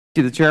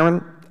To the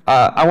Chairman,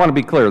 I want to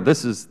be clear.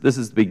 This is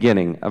the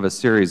beginning of a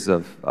series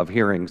of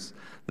hearings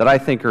that I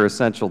think are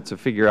essential to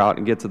figure out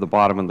and get to the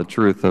bottom of the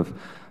truth of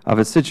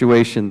a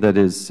situation that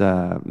is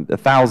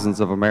thousands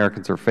of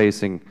Americans are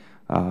facing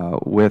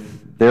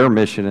with their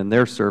mission and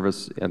their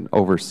service in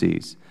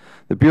overseas.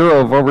 The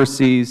Bureau of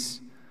Overseas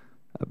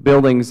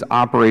Buildings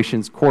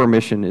Operations core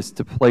mission is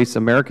to place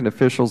American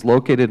officials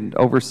located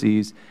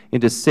overseas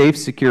into safe,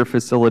 secure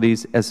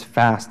facilities as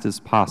fast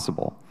as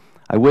possible.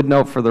 I would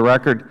note for the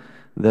record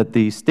that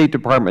the State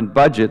Department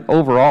budget,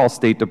 overall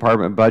State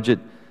Department budget,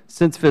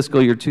 since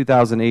fiscal year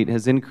 2008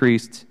 has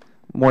increased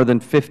more than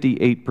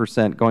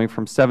 58%, going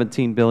from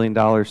 $17 billion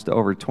to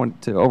over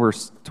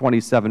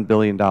 $27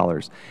 billion.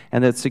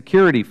 And that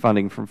security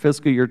funding from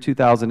fiscal year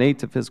 2008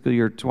 to fiscal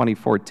year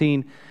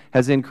 2014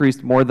 has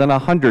increased more than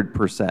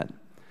 100%.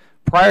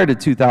 Prior to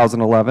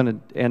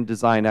 2011 and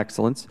Design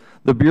Excellence,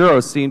 the Bureau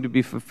seemed to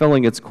be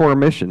fulfilling its core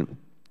mission,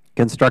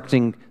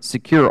 constructing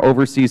secure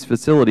overseas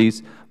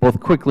facilities both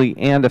quickly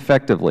and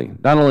effectively.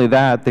 Not only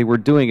that, they were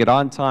doing it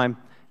on time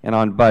and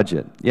on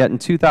budget. Yet in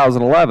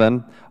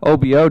 2011,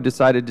 OBO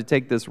decided to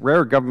take this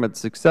rare government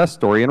success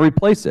story and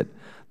replace it.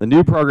 The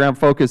new program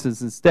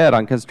focuses instead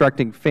on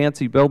constructing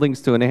fancy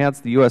buildings to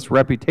enhance the U.S.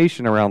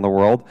 reputation around the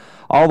world.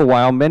 All the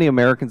while, many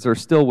Americans are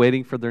still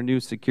waiting for their new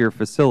secure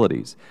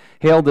facilities.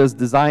 Hailed as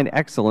design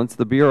excellence,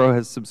 the Bureau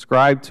has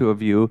subscribed to a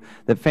view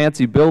that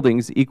fancy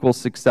buildings equals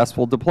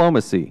successful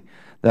diplomacy,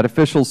 that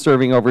officials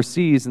serving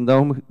overseas and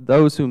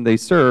those whom they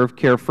serve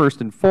care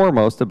first and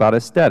foremost about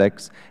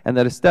aesthetics, and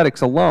that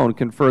aesthetics alone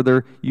can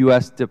further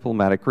U.S.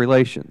 diplomatic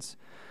relations.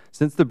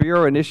 Since the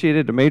Bureau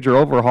initiated a major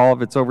overhaul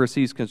of its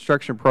overseas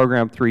construction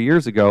program 3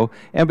 years ago,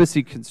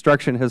 embassy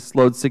construction has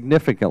slowed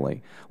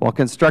significantly, while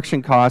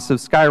construction costs have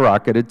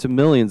skyrocketed to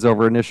millions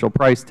over initial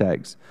price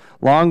tags.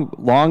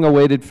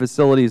 Long-awaited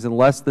facilities in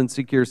less than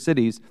secure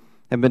cities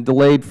have been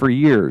delayed for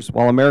years,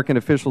 while American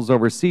officials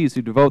overseas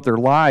who devote their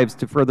lives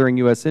to furthering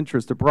U.S.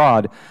 interest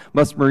abroad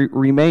must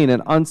remain in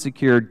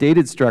unsecured,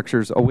 dated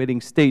structures awaiting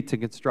State to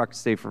construct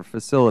safer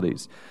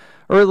facilities.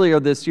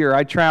 Earlier this year,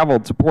 I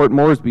traveled to Port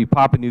Moresby,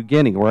 Papua New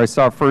Guinea, where I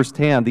saw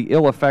firsthand the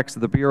ill effects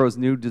of the Bureau's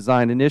new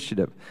design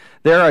initiative.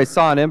 There I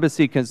saw an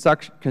embassy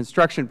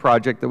construction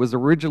project that was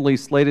originally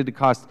slated to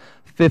cost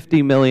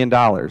 $50 million.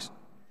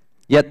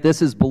 Yet this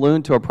has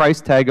ballooned to a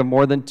price tag of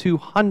more than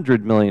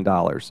 $200 million,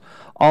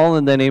 all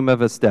in the name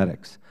of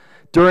aesthetics.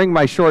 During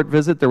my short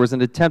visit, there was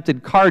an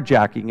attempted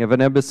carjacking of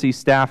an embassy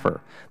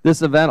staffer.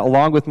 This event,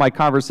 along with my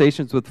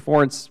conversations with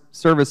foreign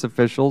service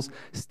officials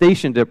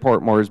stationed at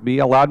Port Moresby,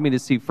 allowed me to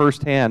see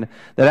firsthand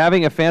that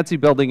having a fancy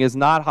building is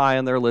not high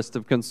on their list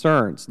of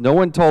concerns. No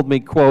one told me,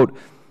 quote,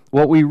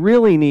 "What we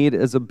really need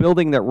is a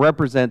building that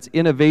represents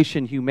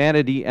innovation,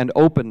 humanity, and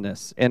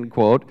openness," end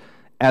quote,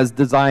 as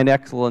design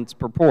excellence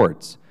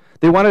purports.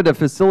 They wanted a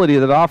facility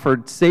that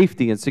offered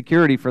safety and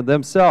security for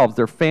themselves,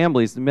 their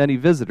families, and many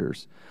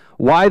visitors.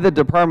 Why the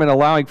Department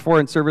allowing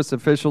foreign service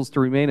officials to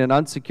remain in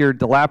unsecured,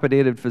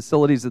 dilapidated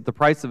facilities at the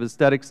price of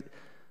aesthetics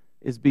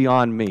is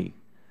beyond me.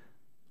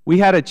 We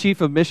had a chief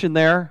of mission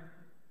there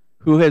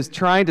who is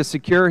trying to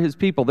secure his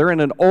people. They're in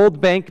an old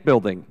bank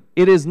building.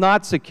 It is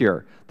not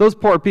secure. Those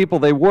poor people,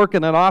 they work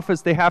in an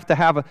office. They have to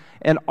have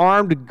an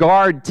armed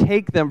guard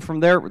take them from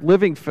their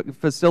living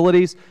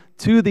facilities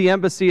to the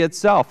embassy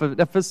itself,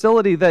 a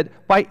facility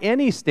that by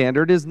any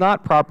standard is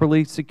not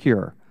properly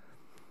secure.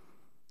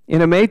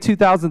 In a May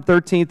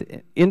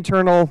 2013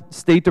 internal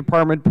State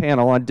Department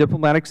panel on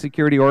diplomatic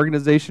security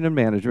organization and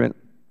management,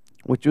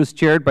 which was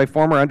chaired by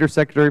former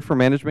Undersecretary for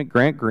Management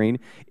Grant Green,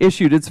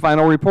 issued its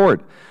final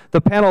report.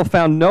 The panel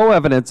found no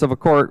evidence of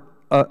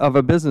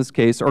a business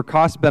case or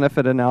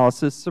cost-benefit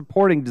analysis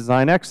supporting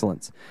design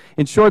excellence.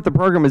 In short, the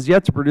program has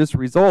yet to produce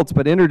results,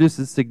 but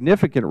introduces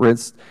significant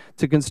risks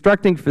to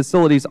constructing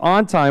facilities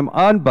on time,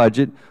 on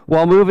budget,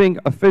 while moving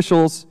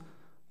officials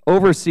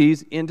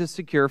overseas into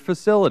secure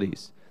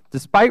facilities.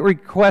 Despite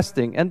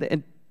requesting,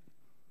 and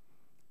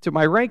to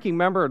my ranking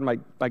member and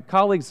my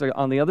colleagues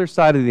on the other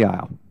side of the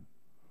aisle,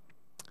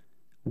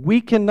 we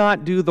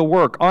cannot do the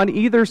work on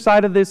either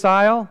side of this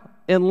aisle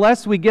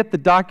unless we get the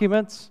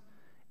documents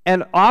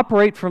and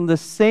operate from the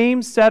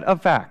same set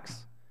of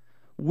facts.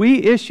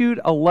 We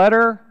issued a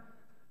letter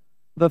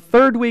the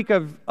third week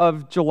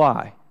of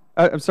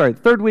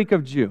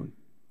June,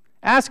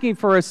 asking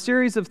for a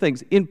series of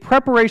things in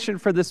preparation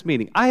for this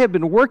meeting. I have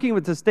been working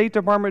with the State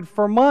Department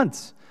for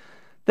months.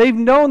 They've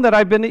known that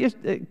I've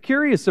been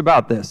curious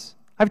about this.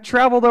 I've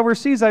traveled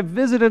overseas. I've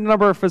visited a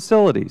number of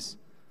facilities.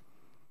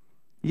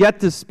 Yet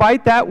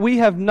despite that, we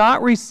have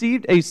not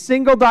received a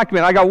single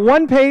document. I got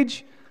one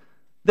page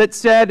that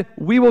said,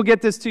 "We will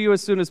get this to you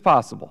as soon as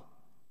possible."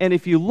 And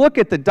if you look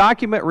at the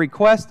document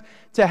request,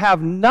 to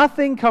have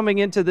nothing coming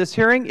into this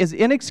hearing is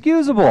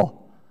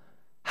inexcusable.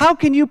 How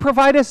can you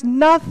provide us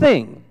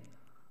nothing?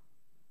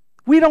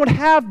 We don't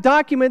have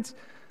documents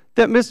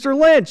that Mr.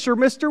 Lynch or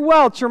Mr.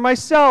 Welch or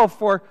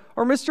myself or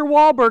Mr.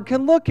 Wahlberg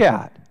can look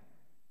at.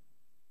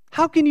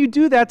 How can you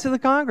do that to the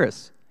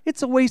Congress?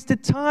 It's a waste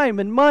of time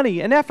and money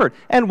and effort.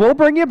 And we'll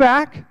bring you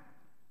back.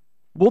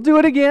 We'll do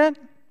it again.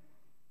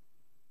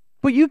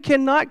 But you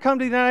cannot come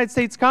to the United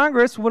States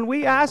Congress when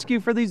we ask you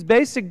for these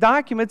basic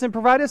documents and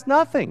provide us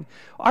nothing.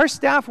 Our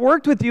staff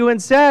worked with you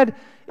and said,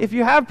 if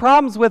you have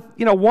problems with,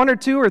 one or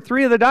two or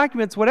three of the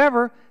documents,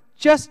 whatever,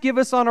 just give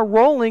us on a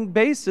rolling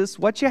basis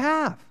what you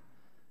have.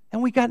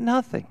 And we got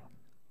nothing.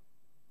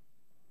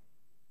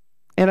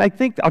 And I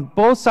think on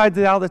both sides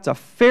of the aisle, that's a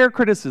fair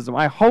criticism.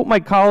 I hope my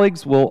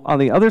colleagues will, on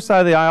the other side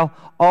of the aisle,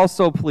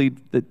 also plead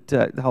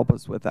to help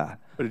us with that.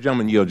 But a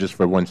gentleman yield just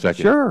for 1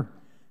 second. Sure.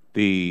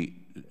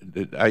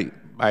 I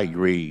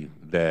agree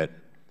that,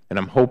 and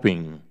I'm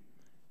hoping,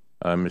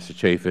 Mr.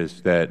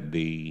 Chaffetz, that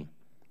the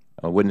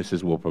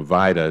witnesses will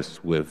provide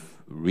us with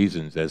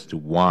reasons as to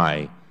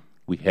why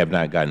we have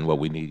not gotten what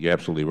we need. You're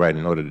absolutely right.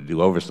 In order to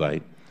do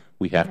oversight,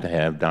 we have to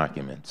have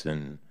documents.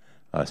 And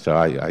so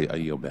I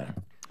yield back.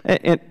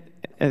 And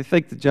I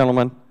thank the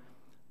gentleman.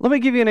 Let me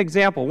give you an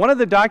example. One of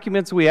the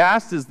documents we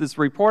asked is this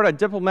report on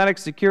diplomatic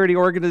security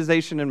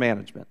organization and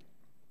management.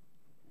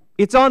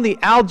 It's on the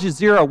Al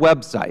Jazeera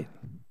website,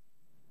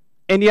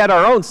 and yet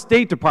our own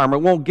State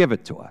Department won't give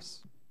it to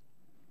us.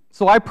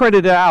 So I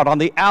printed it out on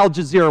the Al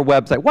Jazeera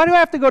website. Why do I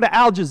have to go to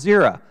Al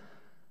Jazeera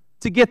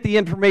to get the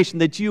information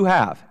that you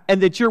have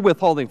and that you're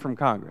withholding from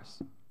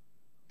Congress?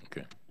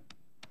 Okay.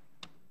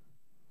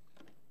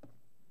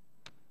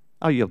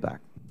 I'll yield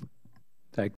back.